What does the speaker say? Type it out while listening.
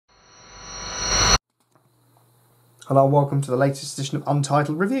Hello and welcome to the latest edition of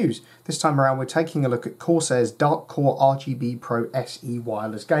Untitled Reviews. This time around we're taking a look at Corsair's Dark Core RGB Pro SE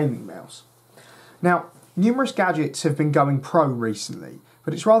wireless gaming mouse. Now, numerous gadgets have been going pro recently,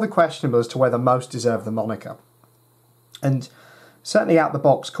 but it's rather questionable as to whether most deserve the moniker. And certainly out the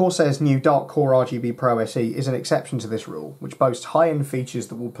box, Corsair's new Dark Core RGB Pro SE is an exception to this rule, which boasts high-end features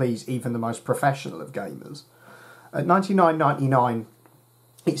that will please even the most professional of gamers. At $99.99,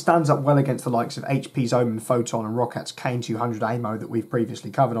 it stands up well against the likes of HP's Omen Photon and Rocat's Kane 200 AMO that we've previously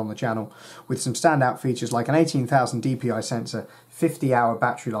covered on the channel, with some standout features like an 18,000 DPI sensor, 50-hour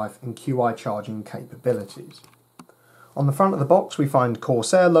battery life and QI charging capabilities. On the front of the box we find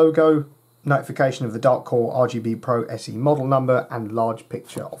Corsair logo, notification of the Dark Core RGB Pro SE model number and large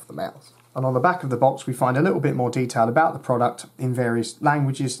picture of the mouse. And on the back of the box we find a little bit more detail about the product in various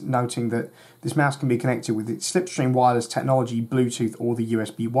languages, noting that this mouse can be connected with its slipstream wireless technology, Bluetooth or the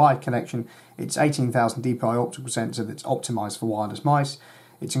USB wired connection, its 18,000 DPI optical sensor that's optimised for wireless mice,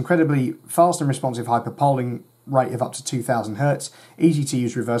 its incredibly fast and responsive hyperpolling rate of up to 2000 Hz, easy to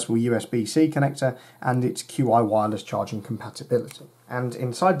use reversible USB-C connector and its QI wireless charging compatibility. And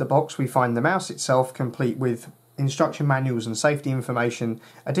inside the box we find the mouse itself complete with instruction manuals and safety information,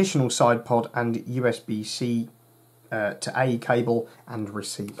 additional side pod and USB-C to A cable and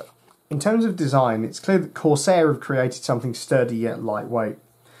receiver. In terms of design, it's clear that Corsair have created something sturdy yet lightweight,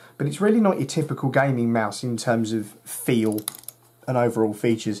 but it's really not your typical gaming mouse in terms of feel and overall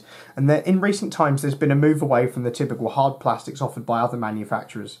features, and that in recent times there's been a move away from the typical hard plastics offered by other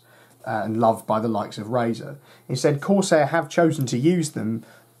manufacturers and loved by the likes of Razer. Instead, Corsair have chosen to use them,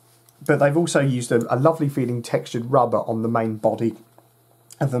 but they've also used a lovely feeling textured rubber on the main body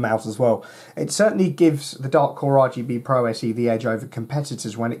of the mouse as well. It certainly gives the Dark Core RGB Pro SE the edge over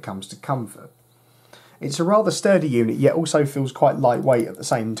competitors when it comes to comfort. It's a rather sturdy unit, yet also feels quite lightweight at the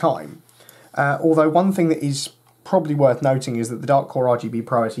same time. Although one thing that is probably worth noting is that the Dark Core RGB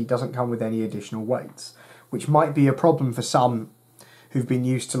Pro SE doesn't come with any additional weights, which might be a problem for some who've been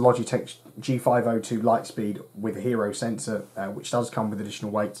used to Logitech's G502 Lightspeed with a Hero sensor, which does come with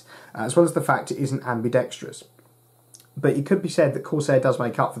additional weights, as well as the fact it isn't ambidextrous. But it could be said that Corsair does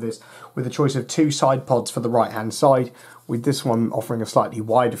make up for this with a choice of two side pods for the right hand side, with this one offering a slightly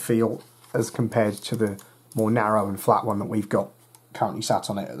wider feel as compared to the more narrow and flat one that we've got currently sat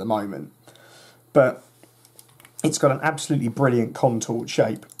on it at the moment. But it's got an absolutely brilliant contoured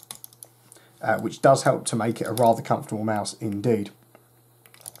shape, which does help to make it a rather comfortable mouse indeed.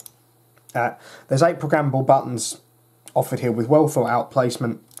 There's 8 programmable buttons offered here with well thought out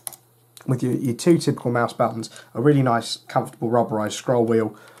placement, with your two typical mouse buttons, a really nice comfortable rubberized scroll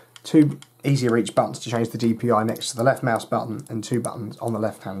wheel, 2 easy reach buttons to change the DPI next to the left mouse button and 2 buttons on the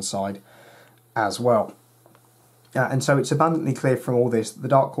left hand side as well. And so it's abundantly clear from all this that the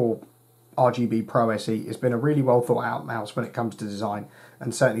Dark Core RGB Pro SE has been a really well thought out mouse when it comes to design,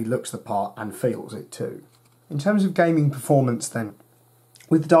 and certainly looks the part and feels it too. In terms of gaming performance then,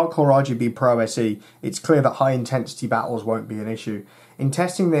 with the Dark Core RGB Pro SE, it's clear that high-intensity battles won't be an issue. In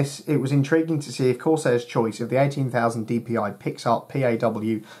testing this, it was intriguing to see if Corsair's choice of the 18,000 DPI PixArt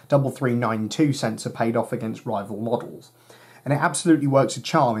PAW3392 sensor paid off against rival models. And it absolutely works a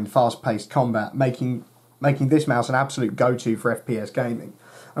charm in fast-paced combat, making this mouse an absolute go-to for FPS gaming.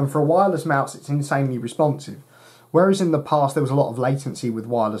 And for a wireless mouse, it's insanely responsive. Whereas in the past there was a lot of latency with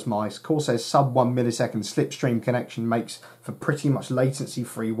wireless mice, Corsair's sub 1 millisecond slipstream connection makes for pretty much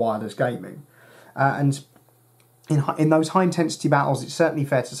latency-free wireless gaming. And in those high-intensity battles, it's certainly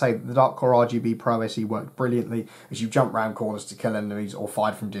fair to say that the Dark Core RGB Pro SE worked brilliantly as you jump round corners to kill enemies or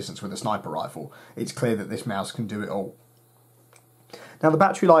fired from distance with a sniper rifle. It's clear that this mouse can do it all. Now the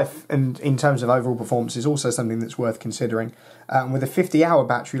battery life, and in terms of overall performance, is also something that's worth considering. With a 50-hour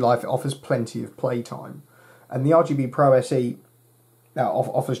battery life, it offers plenty of playtime. And the RGB Pro SE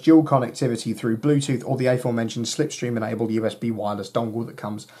offers dual connectivity through Bluetooth or the aforementioned slipstream-enabled USB wireless dongle that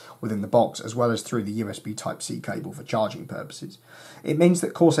comes within the box, as well as through the USB Type-C cable for charging purposes. It means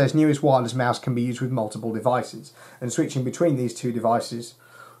that Corsair's newest wireless mouse can be used with multiple devices, and switching between these two devices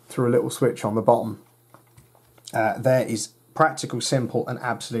through a little switch on the bottom there is practical, simple and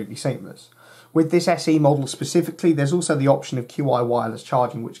absolutely seamless. With this SE model specifically, there's also the option of QI wireless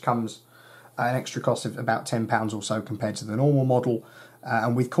charging, which comes an extra cost of about £10 or so compared to the normal model.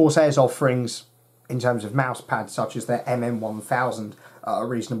 And with Corsair's offerings in terms of mouse pads, such as their MM1000 at a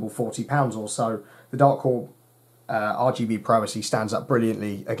reasonable £40 or so, the Dark Core RGB Pro SE stands up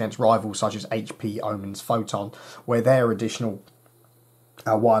brilliantly against rivals such as HP Omen's Photon, where their additional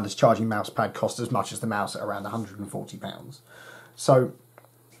wireless charging mouse pad costs as much as the mouse at around £140. So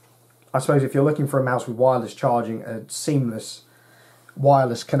I suppose if you're looking for a mouse with wireless charging, a seamless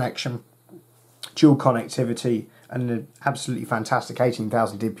wireless connection, dual connectivity, and an absolutely fantastic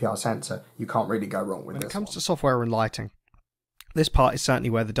 18,000 DPI sensor, you can't really go wrong with this. When it comes to software and lighting, this part is certainly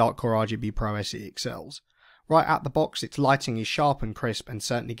where the Dark Core RGB Pro SE excels. Right out the box, its lighting is sharp and crisp and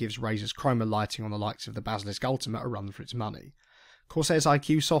certainly gives Razer's chroma lighting on the likes of the Basilisk Ultimate a run for its money. Corsair's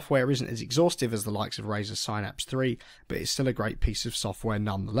IQ software isn't as exhaustive as the likes of Razer's Synapse 3, but it's still a great piece of software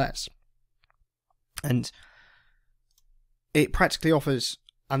nonetheless. And it practically offers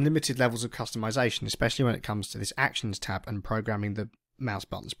unlimited levels of customization, especially when it comes to this Actions tab and programming the mouse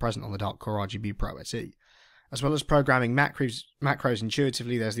buttons present on the Dark Core RGB Pro SE. As well as programming macros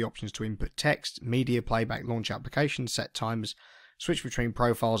intuitively, there's the options to input text, media playback, launch applications, set timers, switch between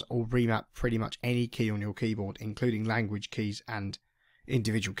profiles, or remap pretty much any key on your keyboard, including language keys and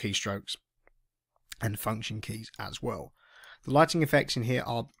individual keystrokes and function keys as well. The lighting effects in here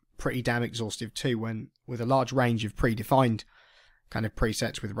are pretty damn exhaustive too, with a large range of predefined kind of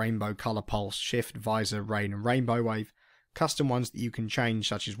presets with rainbow, color pulse, shift, visor, rain and rainbow wave, custom ones that you can change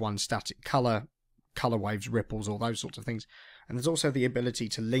such as one static color waves, ripples, all those sorts of things. And there's also the ability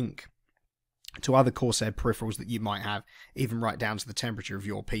to link to other Corsair peripherals that you might have, even right down to the temperature of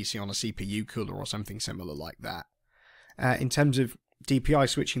your PC on a CPU cooler or something similar like that. In terms of DPI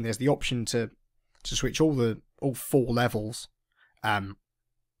switching, there's the option to switch all four levels that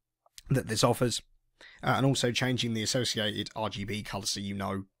this offers, and also changing the associated RGB colour so you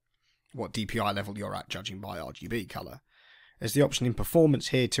know what DPI level you're at, judging by RGB colour. There's the option in performance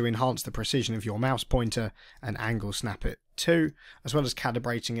here to enhance the precision of your mouse pointer and angle snap it too, as well as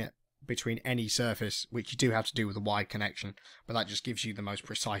calibrating it between any surface, which you do have to do with a wide connection, but that just gives you the most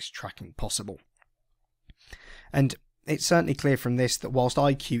precise tracking possible. And it's certainly clear from this that whilst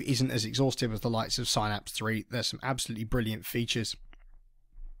IQ isn't as exhaustive as the likes of Synapse 3, there's some absolutely brilliant features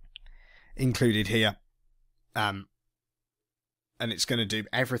included here, and it's going to do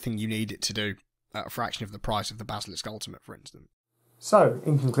everything you need it to do at a fraction of the price of the Basilisk Ultimate, for instance. So,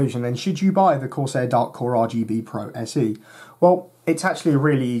 in conclusion then, should you buy the Corsair Dark Core RGB Pro SE? Well, it's actually a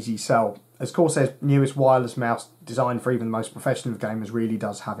really easy sell, as Corsair's newest wireless mouse, designed for even the most professional of gamers, really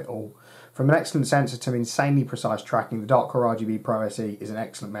does have it all. From an excellent sensor to insanely precise tracking, the Dark Core RGB Pro SE is an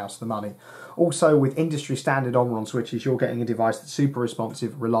excellent mouse for the money. Also, with industry standard on-RON switches, you're getting a device that's super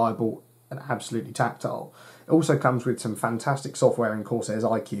responsive, reliable, and absolutely tactile. It also comes with some fantastic software in Corsair's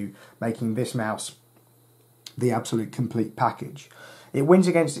IQ, making this mouse the absolute complete package. It wins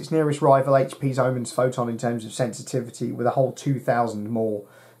against its nearest rival, HP's Omen's Photon, in terms of sensitivity, with a whole 2,000 more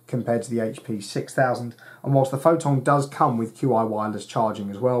compared to the HP 6000. And whilst the Photon does come with QI wireless charging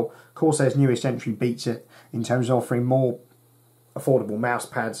as well, Corsair's newest entry beats it in terms of offering more affordable mouse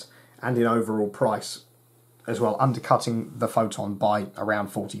pads and in overall price as well, undercutting the Photon by around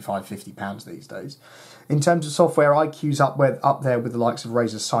 £45–50 these days. In terms of software, IQ's up there with the likes of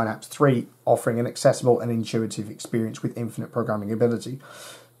Razer's Synapse 3, offering an accessible and intuitive experience with infinite programming ability.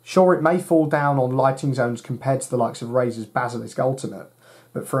 Sure, it may fall down on lighting zones compared to the likes of Razer's Basilisk Ultimate,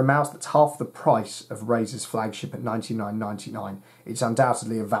 but for a mouse that's half the price of Razer's flagship at $99.99, it's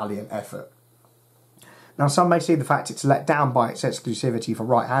undoubtedly a valiant effort. Now, some may see the fact it's let down by its exclusivity for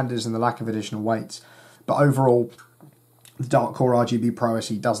right-handers and the lack of additional weights, but overall, the Dark Core RGB Pro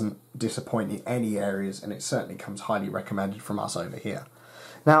SE doesn't disappoint in any areas, and it certainly comes highly recommended from us over here.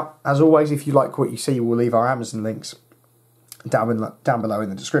 Now, as always, if you like what you see, we'll leave our Amazon links down below in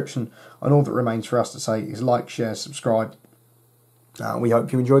the description, and all that remains for us to say is like, share, subscribe, and we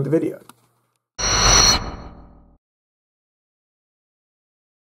hope you enjoyed the video.